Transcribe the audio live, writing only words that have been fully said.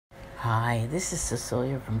Hi, this is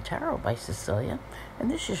Cecilia from Tarot by Cecilia, and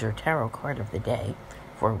this is your tarot card of the day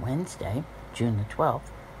for Wednesday, June the 12th,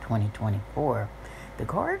 2024. The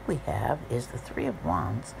card we have is the Three of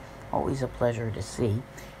Wands, always a pleasure to see,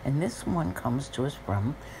 and this one comes to us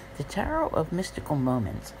from the Tarot of Mystical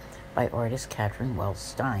Moments by artist Katherine Wells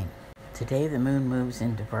Stein. Today the moon moves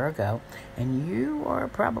into Virgo, and you are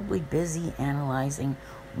probably busy analyzing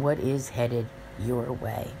what is headed your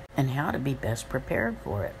way and how to be best prepared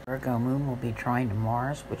for it. Virgo moon will be trine to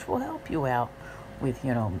Mars, which will help you out with,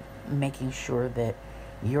 making sure that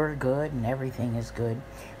you're good and everything is good.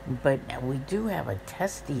 But we do have a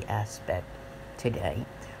testy aspect today,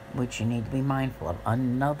 which you need to be mindful of.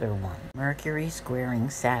 Another one. Mercury squaring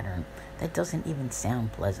Saturn. That doesn't even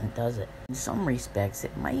sound pleasant, does it? In some respects,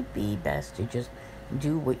 it might be best to just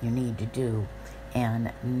do what you need to do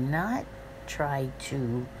and not try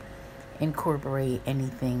to incorporate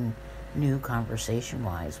anything new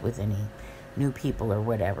conversation-wise with any new people or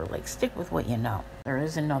whatever. Like, stick with what you know. There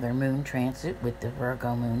is another moon transit with the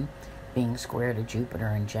Virgo moon being square to Jupiter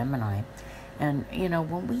and Gemini. And,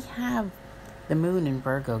 when we have the moon and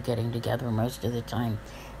Virgo getting together most of the time,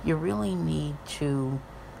 you really need to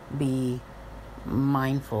be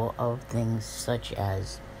mindful of things such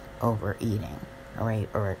as overeating, all right,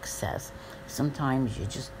 or excess. Sometimes you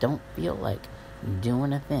just don't feel like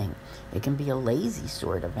doing a thing. It can be a lazy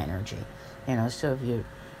sort of energy, so if you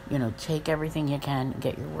take everything you can,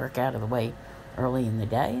 get your work out of the way early in the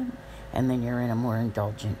day, and then you're in a more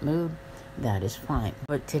indulgent mood, that is fine.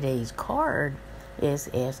 But today's card is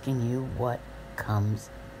asking you what comes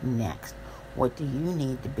next. What do you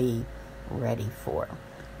need to be ready for?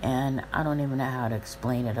 And I don't even know how to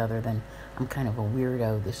explain it other than I'm kind of a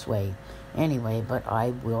weirdo this way anyway, but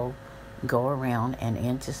I will go around and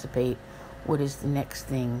anticipate what is the next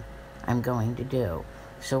thing I'm going to do.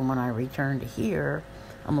 So when I return to here,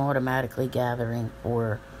 I'm automatically gathering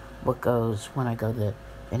for what goes when I go the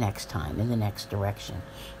next time, in the next direction.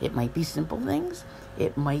 It might be simple things.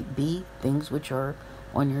 It might be things which are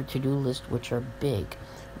on your to-do list, which are big.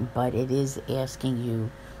 But it is asking you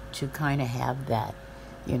to kind of have that,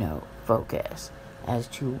 focus as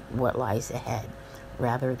to what lies ahead,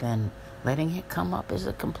 rather than letting it come up as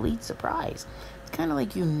a complete surprise. It's kind of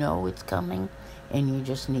like it's coming, and you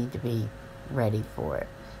just need to be ready for it.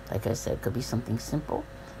 Like I said, it could be something simple,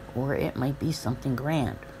 or it might be something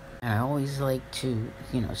grand. And I always like to,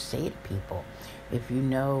 say to people,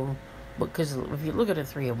 because if you look at a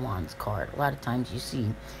Three of Wands card, a lot of times you see,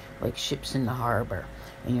 like, ships in the harbor,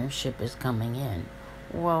 and your ship is coming in.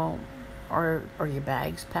 Well, are your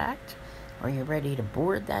bags packed? Are you ready to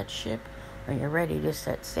board that ship? Are you ready to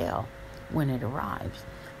set sail when it arrives?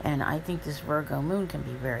 And I think this Virgo moon can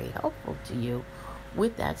be very helpful to you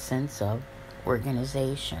with that sense of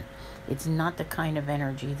organization. It's not the kind of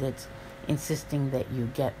energy that's insisting that you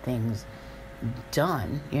get things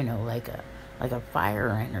done, like a fire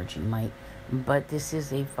energy might. But this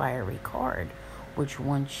is a fiery card, which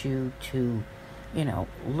wants you to,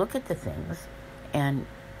 look at the things and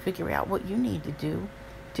figure out what you need to do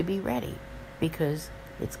to be ready, because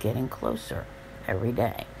it's getting closer every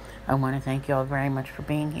day. I want to thank you all very much for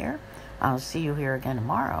being here. I'll see you here again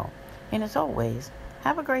tomorrow. And as always,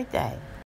 have a great day.